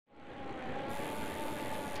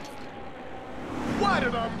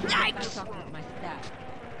Yikes!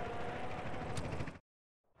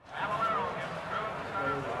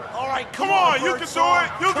 All right, come on, you can do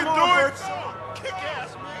it. You can do it. Kick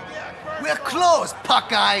ass, man. We're closed,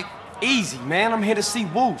 Puckeye. Easy, man. I'm here to see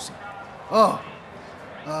Woozy. Oh,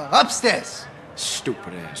 upstairs.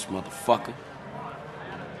 Stupid ass motherfucker.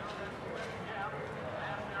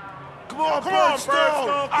 Come on,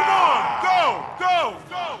 Birdstone. Come on, go.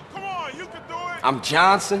 Come on, you can do it. I'm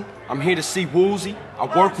Johnson. I'm here to see Woozy. I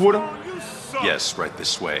work with him. Yes, right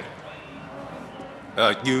this way.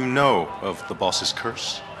 You know of the boss's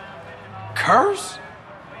curse? Curse?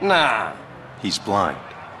 Nah. He's blind.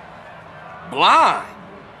 Blind?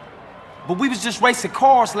 But we was just racing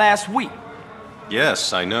cars last week.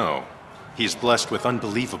 Yes, I know. He's blessed with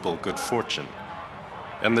unbelievable good fortune.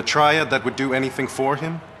 And the triad that would do anything for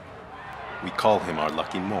him? We call him our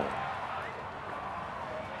lucky mole.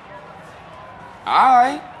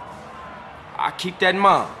 Alright. I'll keep that in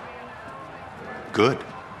mind. Good.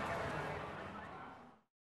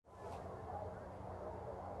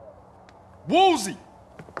 Woozy!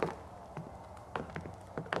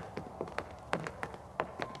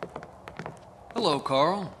 Hello,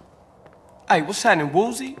 Carl. Hey, what's happening,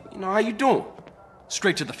 Woozy? You know, how you doing?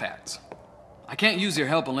 Straight to the facts. I can't use your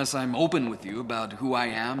help unless I'm open with you about who I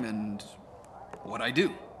am and what I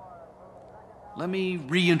do. Let me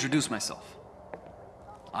reintroduce myself.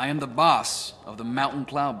 I am the boss of the Mountain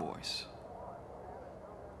Cloud Boys.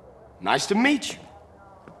 Nice to meet you.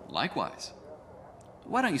 Likewise.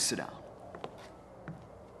 Why don't you sit down?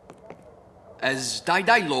 As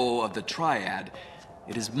Daidailo of the Triad,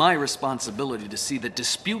 it is my responsibility to see that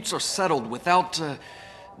disputes are settled without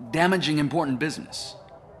damaging important business.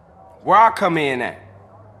 Where I come in at?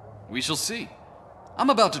 We shall see. I'm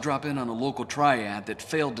about to drop in on a local triad that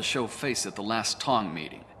failed to show face at the last Tong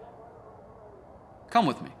meeting. Come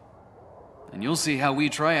with me, and you'll see how we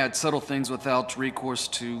triads settle things without recourse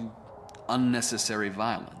to unnecessary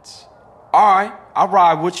violence. Alright, I'll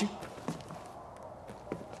ride with you.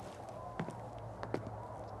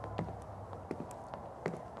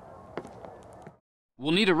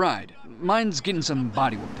 We'll need a ride. Mine's getting some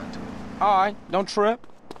body work done to it. Alright, don't trip.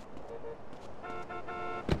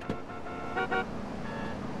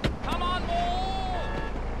 Come on,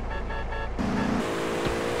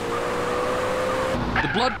 The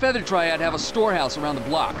Blood Feather Triad have a storehouse around the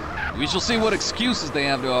block. We shall see what excuses they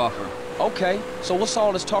have to offer. Okay, so what's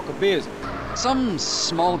all this talk of business? Some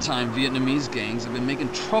small-time Vietnamese gangs have been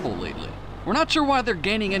making trouble lately. We're not sure why they're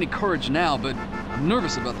gaining any courage now, but I'm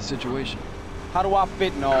nervous about the situation. How do I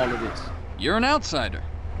fit in all of this? You're an outsider.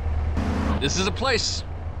 This is a place.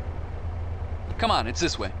 Come on, it's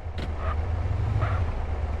this way.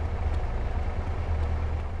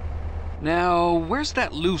 Now, where's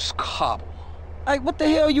that loose cobble? Hey, what the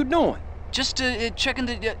hell you doing? Just checking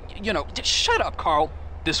the, just shut up, Carl.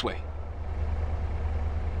 This way.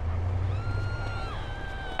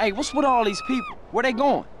 Hey, what's with all these people? Where they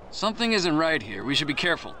going? Something isn't right here. We should be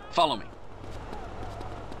careful. Follow me.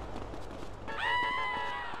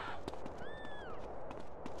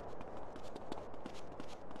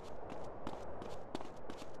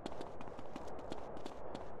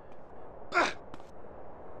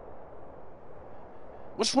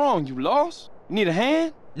 What's wrong? You lost? You need a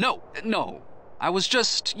hand? No. I was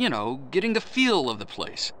just, getting the feel of the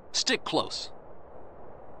place. Stick close.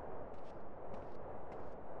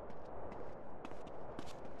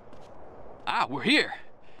 Ah, we're here.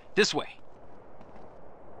 This way.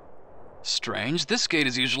 Strange, this gate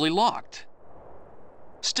is usually locked.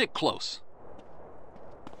 Stick close.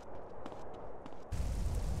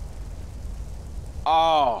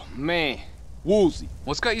 Oh, man. Woozy.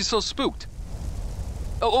 What's got you so spooked?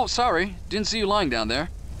 Oh, sorry. Didn't see you lying down there.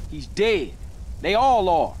 He's dead. They all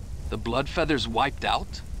are. The blood feathers wiped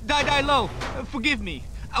out? Daidailo, forgive me.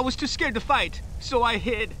 I was too scared to fight, so I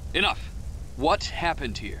hid. Enough. What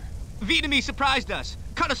happened here? Vietnamese surprised us,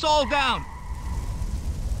 cut us all down.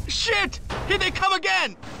 Shit! Here they come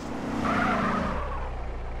again!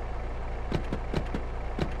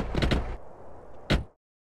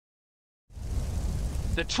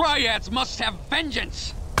 The Triads must have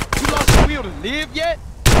vengeance! You lost the will to live yet?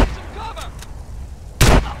 Some cover!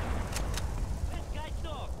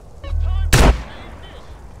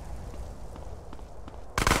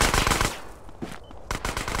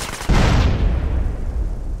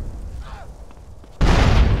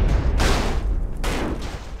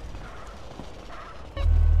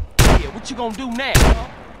 Yeah, what you gonna do now, huh?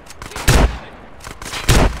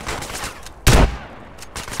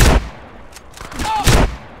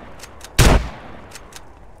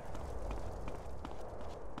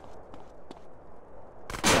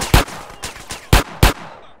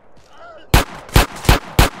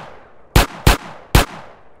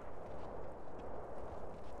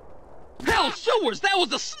 ours! That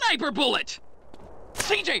was a sniper bullet!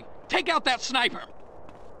 CJ, take out that sniper!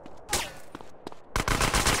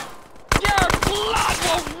 Your blood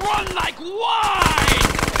will run like wine!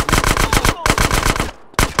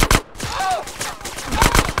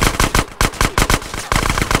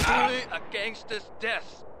 Truly a gangster's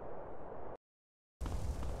death.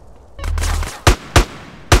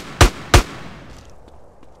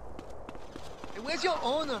 Hey, where's your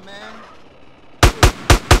owner, man?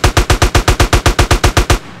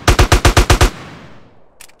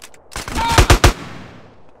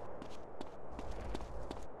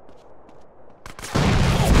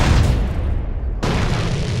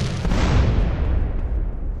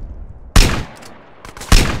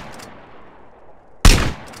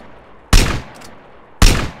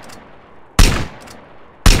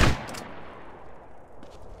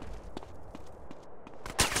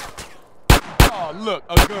 Oh, look,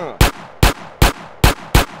 a gun.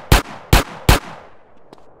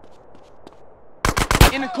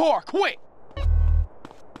 In the car, quick!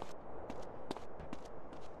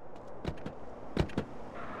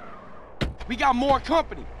 We got more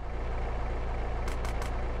company.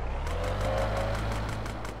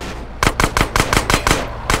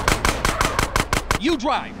 You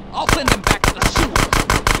drive. I'll send them back to the sewer.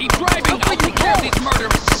 Keep driving. I'll take care of these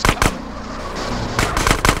murderers.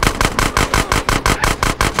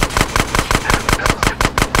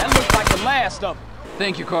 That looks like the last of them.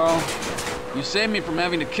 Thank you, Carl. You saved me from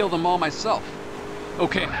having to kill them all myself.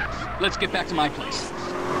 Okay, let's get back to my place.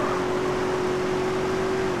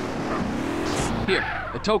 Here,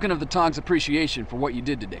 a token of the Tong's appreciation for what you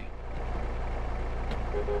did today.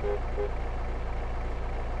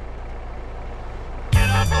 Get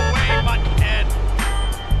out the way, butthead!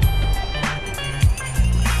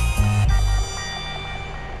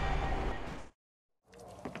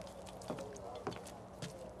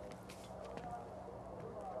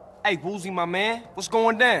 Hey, Woozy, my man, what's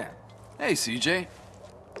going down? Hey, CJ.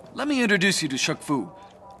 Let me introduce you to Shuk Fu,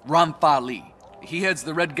 Ramfa Li. He heads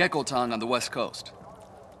the Red Gecko Tong on the West Coast.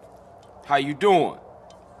 How you doing?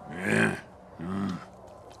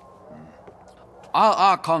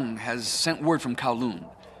 Ah Kung has sent word from Kowloon.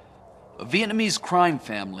 A Vietnamese crime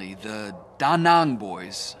family, the Da Nang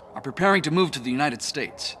boys, are preparing to move to the United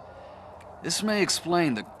States. This may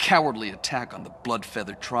explain the cowardly attack on the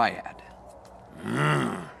Blood-Feathered Triad.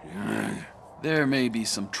 There may be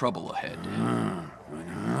some trouble ahead.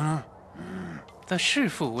 The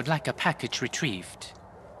Shifu would like a package retrieved.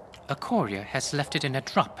 A courier has left it in a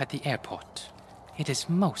drop at the airport. It is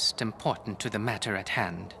most important to the matter at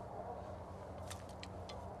hand.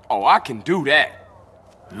 Oh, I can do that.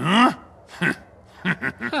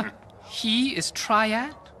 He is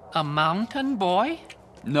Triad? A mountain boy?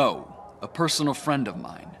 No, a personal friend of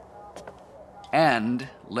mine. And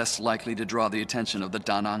less likely to draw the attention of the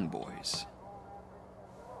Da Nang boys.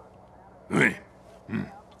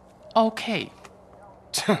 Okay.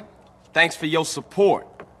 Thanks for your support.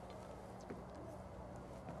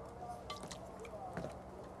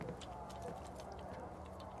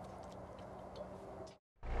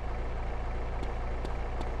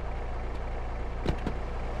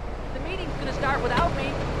 The meeting's gonna start without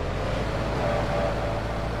me.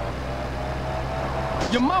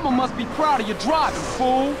 Your mama must be proud of your driving,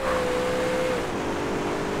 fool!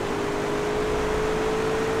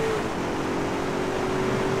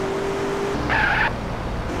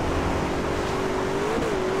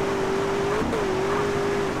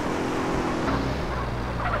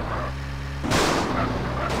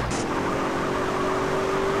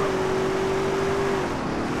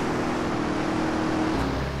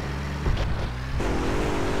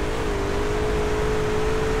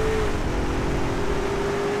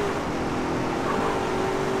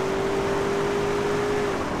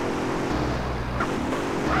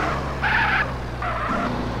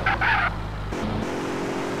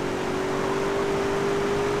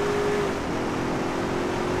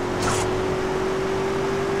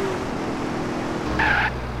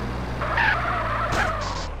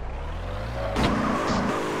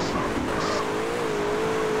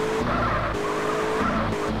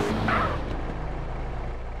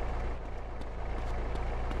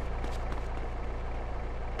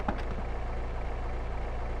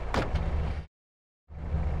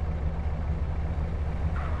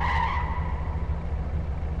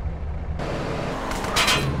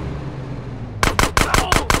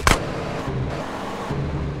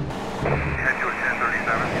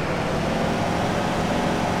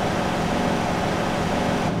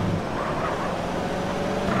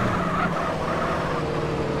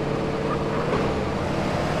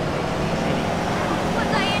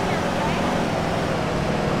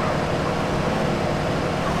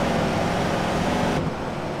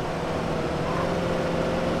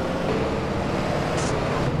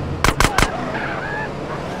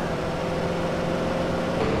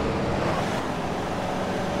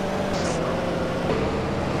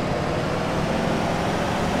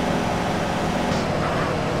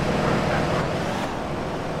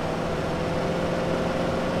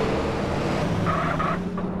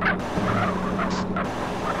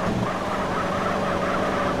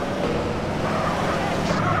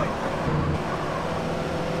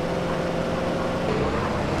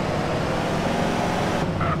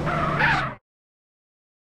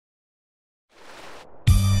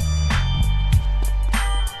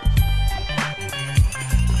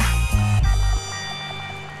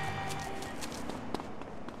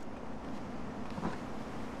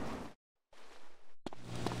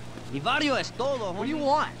 Mi barrio es todo, What do you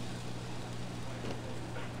want?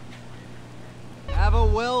 Have a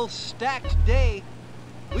well-stacked day.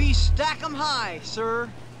 We stack 'em high, sir.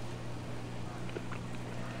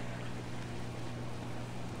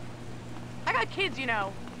 I got kids, you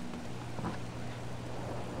know.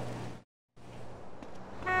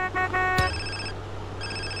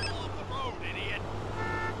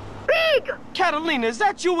 Big! Catalina, is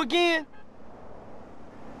that you again?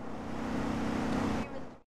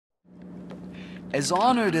 As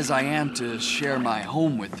honored as I am to share my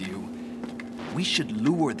home with you, we should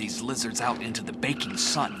lure these lizards out into the baking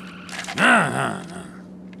sun.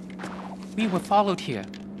 We were followed here.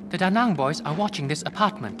 The Da Nang boys are watching this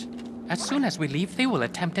apartment. As soon as we leave, they will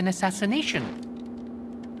attempt an assassination.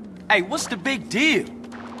 Hey, what's the big deal?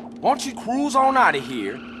 Why don't you cruise on out of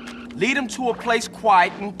here, lead them to a place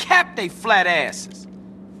quiet, and cap they flat asses?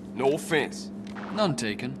 No offense. None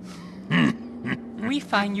taken. We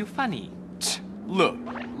find you funny. Look,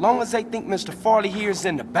 long as they think Mr. Farley here is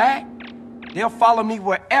in the back, they'll follow me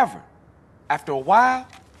wherever. After a while,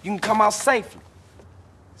 you can come out safely.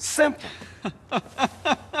 Simple.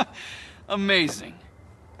 Amazing.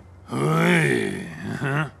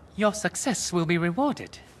 Your success will be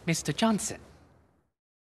rewarded, Mr. Johnson.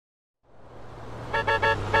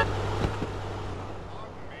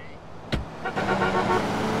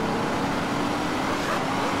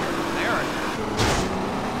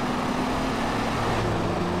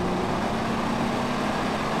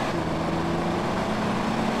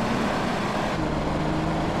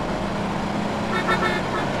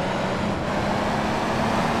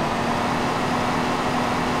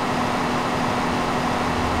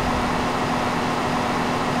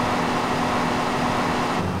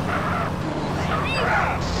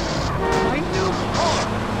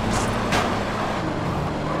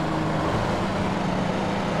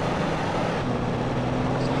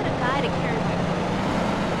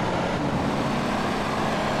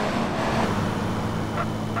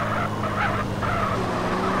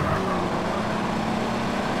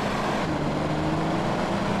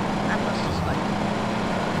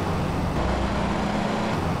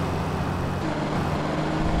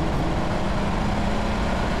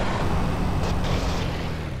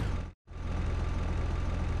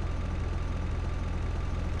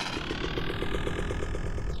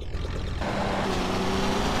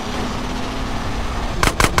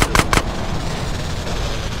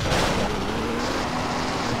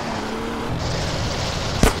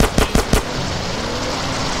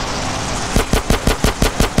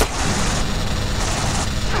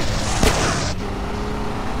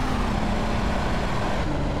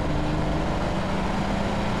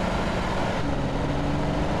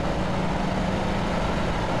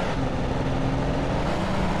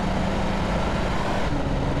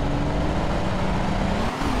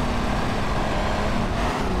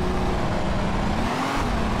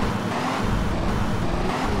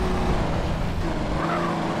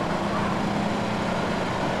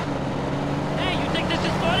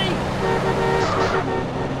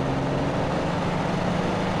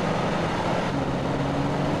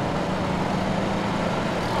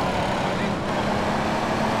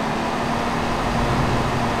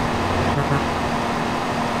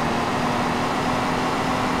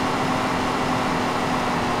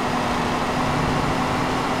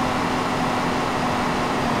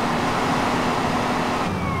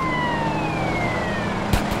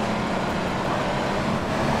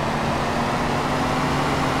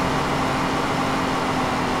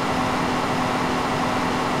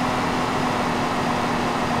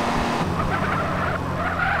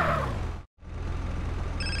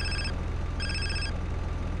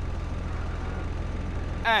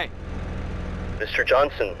 Hey. Mr.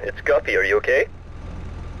 Johnson, it's Guppy. Are you okay?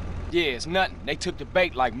 Yeah, it's nothing. They took the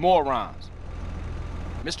bait like morons.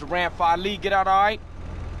 Mr. Ramfire Lee get out all right?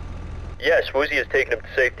 Yes, Woozie has taken him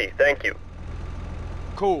to safety. Thank you.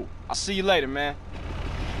 Cool. I'll see you later, man.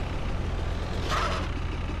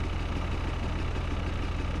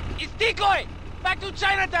 It's decoy! Back to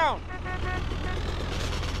Chinatown!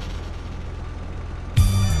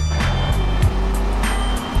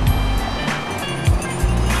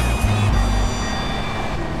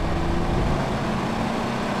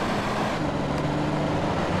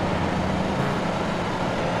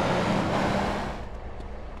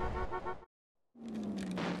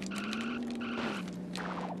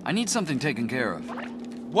 I need something taken care of.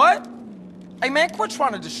 What? Hey, man, quit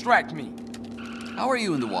trying to distract me. How are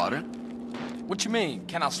you in the water? What you mean?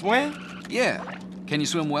 Can I swim? Yeah. Can you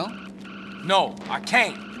swim well? No, I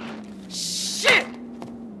can't. Shit!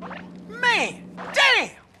 Man, damn!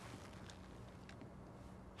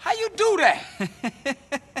 How you do that?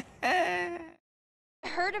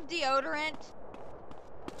 have deodorant?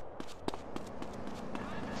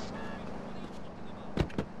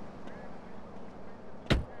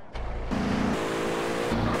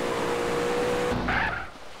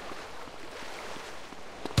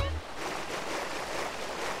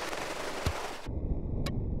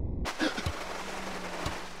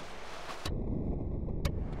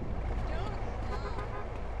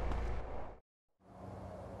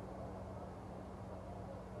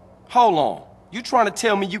 Hold on. You trying to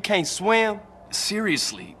tell me you can't swim?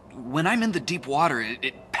 Seriously, when I'm in the deep water,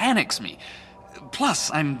 it panics me. Plus,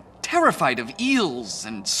 I'm terrified of eels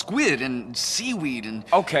and squid and seaweed and...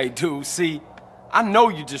 Okay, dude, see, I know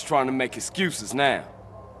you're just trying to make excuses now.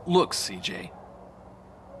 Look, CJ,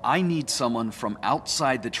 I need someone from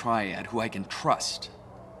outside the Triad who I can trust.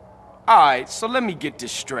 Alright, so let me get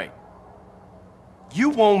this straight.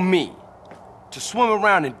 You want me to swim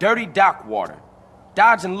around in dirty dock water,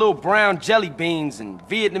 dodging little brown jelly beans and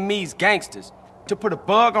Vietnamese gangsters to put a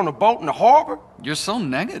bug on a boat in the harbor? You're so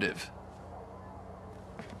negative.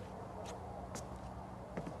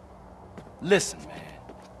 Listen, man.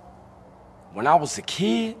 When I was a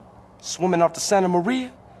kid, swimming off the Santa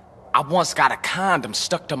Maria, I once got a condom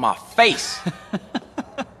stuck to my face.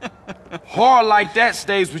 Horror like that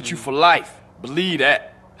stays with you for life. Believe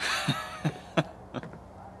that.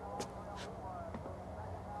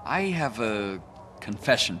 I have a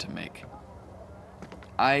confession to make.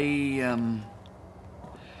 I'm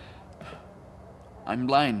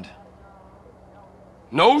blind.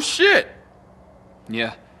 No shit!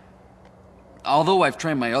 Yeah. Although I've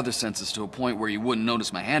trained my other senses to a point where you wouldn't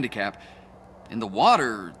notice my handicap, in the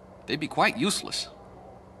water, they'd be quite useless.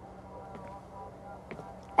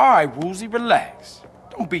 Alright, Woozy, relax.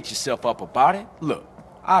 Don't beat yourself up about it. Look,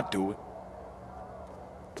 I'll do it.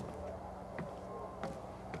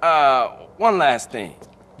 One last thing.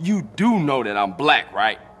 You do know that I'm black,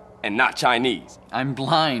 right? And not Chinese. I'm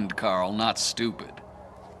blind, Carl, not stupid.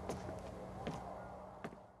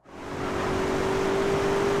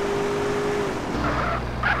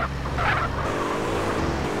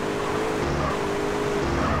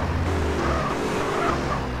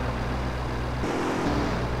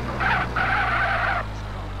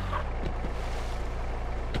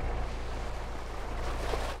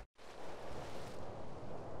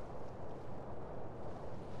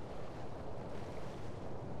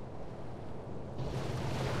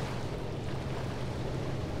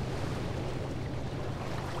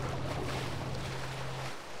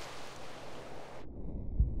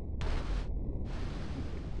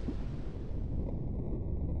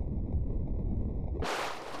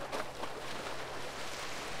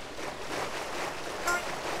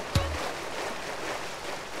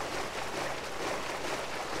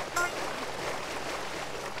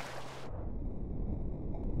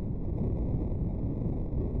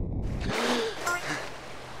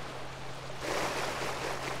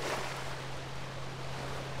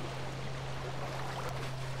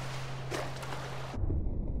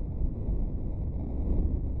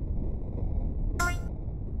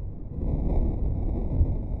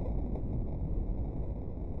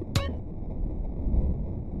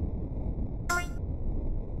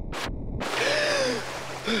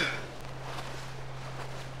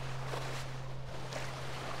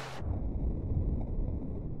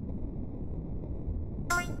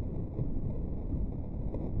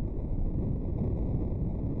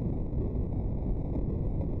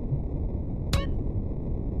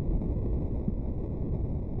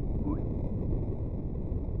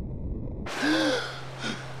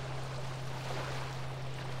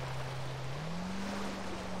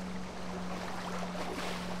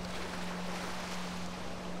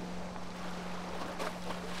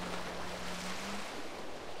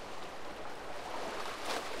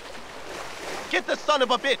 Get the son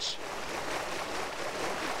of a bitch!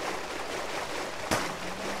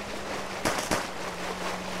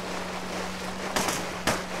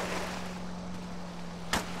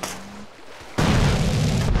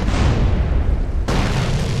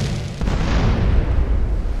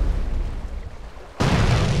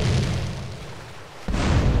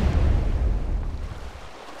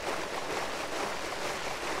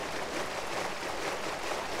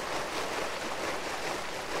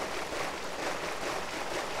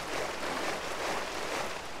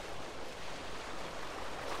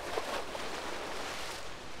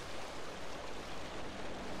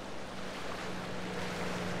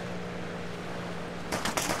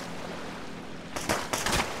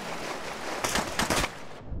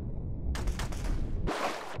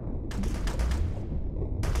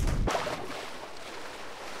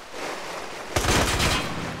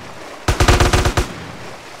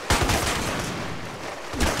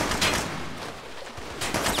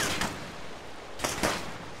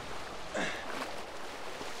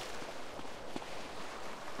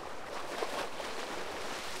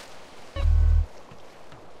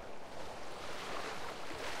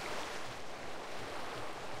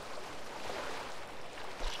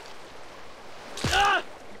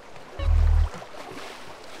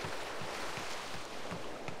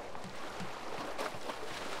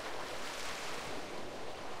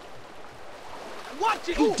 Watch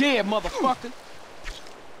it! You dead, motherfucker!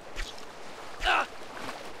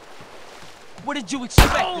 What did you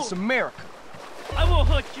expect? It's America. I won't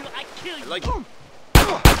hurt you. I kill you. Like I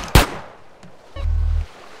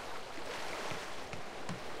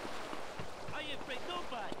ain't afraid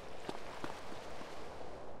nobody.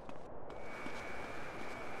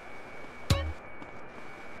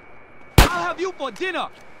 I'll have you for dinner.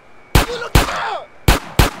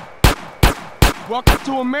 Welcome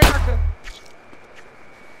to America.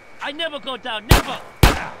 I never go down, never.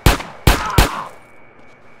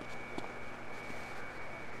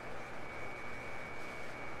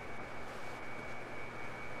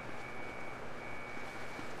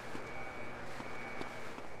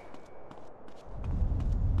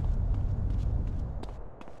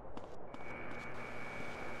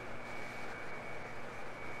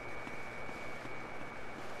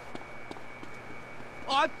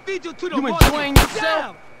 I feed you to the You morning. enjoying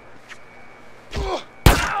yourself?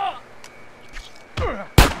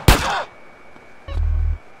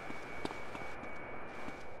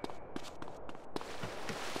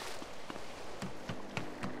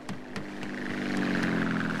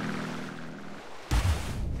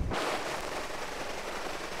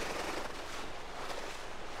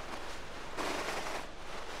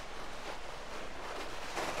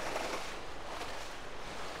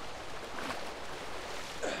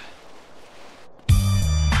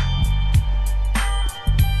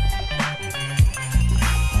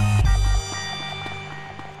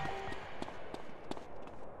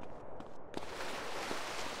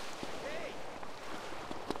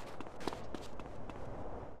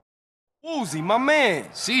 Woozy, my man.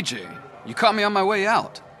 CJ, you caught me on my way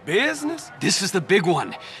out. Business? This is the big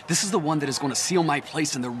one. This is the one that is going to seal my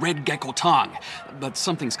place in the Red Gecko Tong. But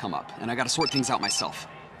something's come up, and I gotta sort things out myself.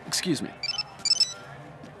 Excuse me.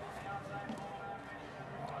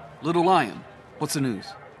 Little Lion, what's the news?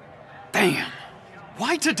 Damn!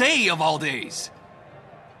 Why today, of all days?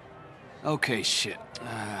 Okay, shit.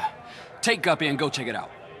 Take Guppy and go check it out.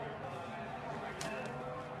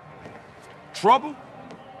 Trouble?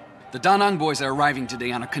 The Da Nang boys are arriving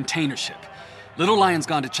today on a container ship. Little Lion's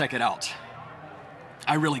gone to check it out.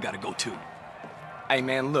 I really gotta go too. Hey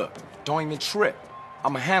man, look, don't even trip.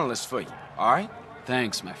 I'ma handle this for you, alright?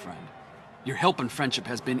 Thanks, my friend. Your help and friendship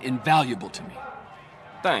has been invaluable to me.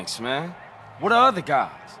 Thanks, man. What are other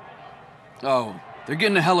guys? Oh, they're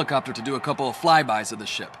getting a helicopter to do a couple of flybys of the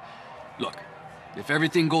ship. Look, if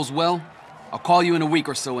everything goes well, I'll call you in a week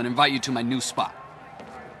or so and invite you to my new spot.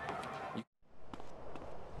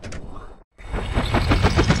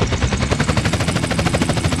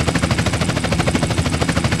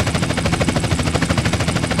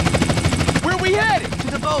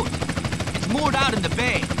 Moored out in the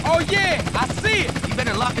bay. Oh yeah, I see it. You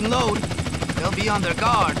better lock and load. They'll be on their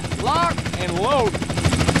guard. Lock and load.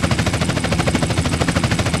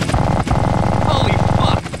 Holy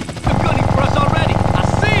fuck! They're gunning for us already. I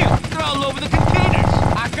see them. They're all over the containers.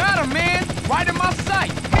 I got them, man. Right in my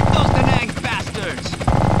sight. Hit those Da Nang bastards.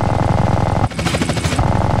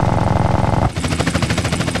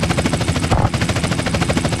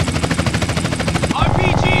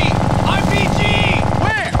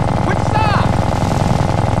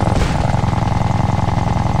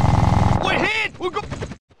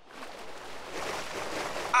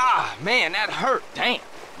 Man, that hurt. Damn.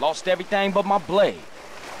 Lost everything but my blade.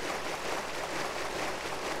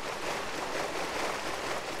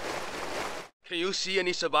 Can you see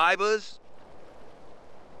any survivors?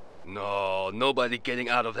 No, nobody getting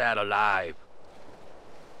out of that alive.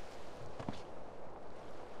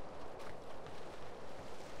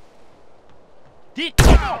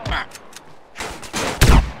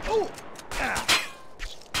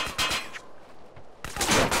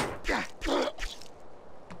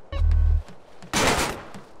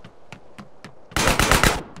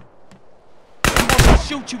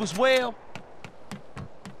 Shoot you as well.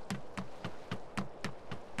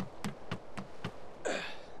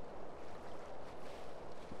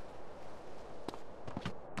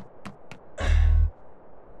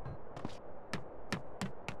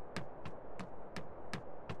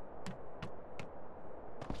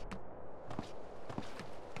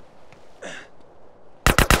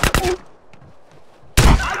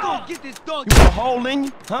 I gonna get this dog. You got a hole in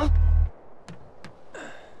you, huh?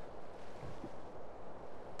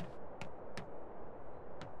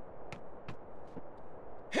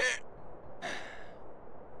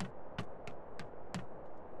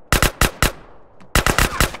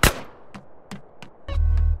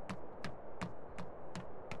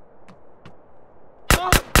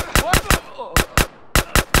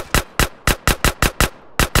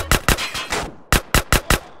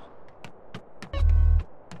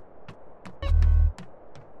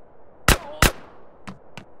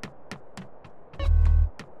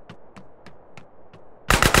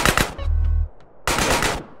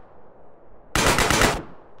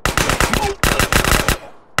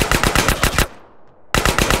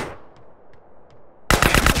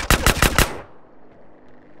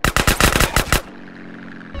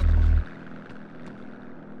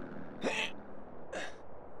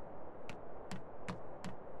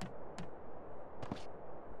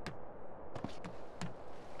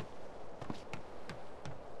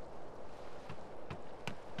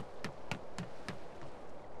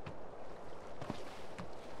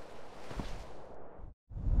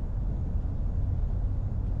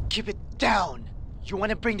 Keep it down. You want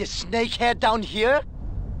to bring the snakehead down here?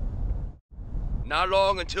 Not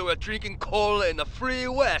long until we're drinking cola in the free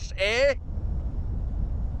west, eh?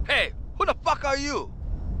 Hey, who the fuck are you?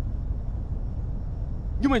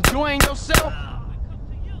 You enjoying yourself?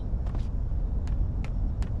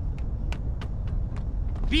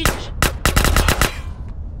 Bitch!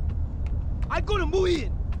 I'm gonna move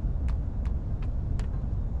in.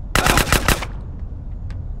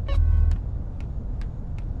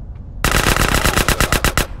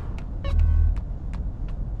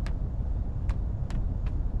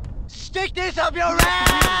 Stick this up your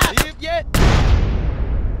ass! Live yet?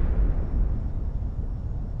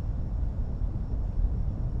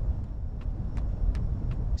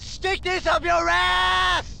 Stick this up your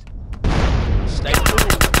ass! Stay cool.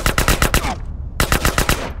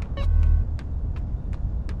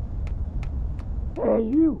 Hey,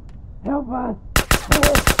 you! Help us!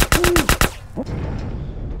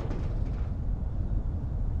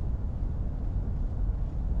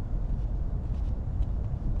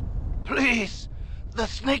 Please! The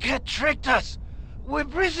snakehead tricked us! We're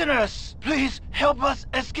prisoners! Please help us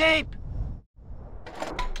escape!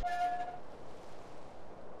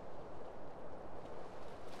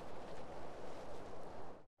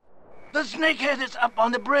 The snakehead is up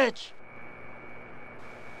on the bridge!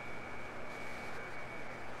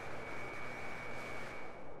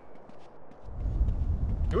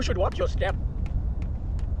 You should watch your step.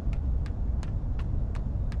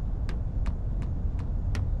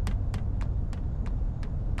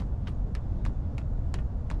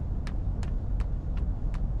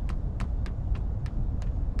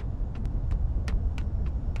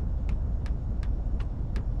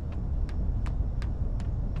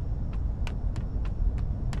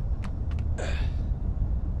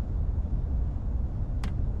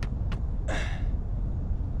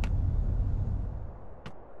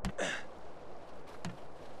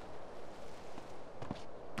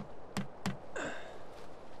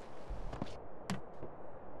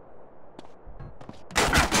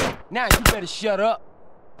 Now you better shut up.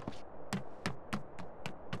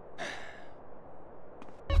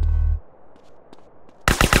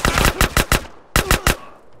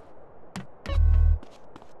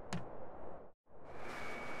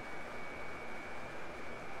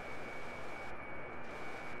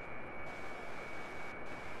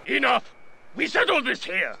 Enough! We settled this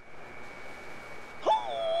here!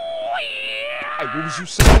 Hey, what was you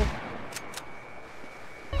saying?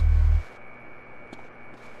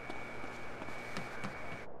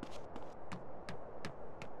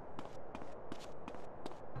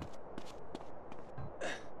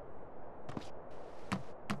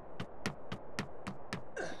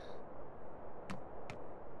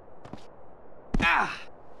 Ah!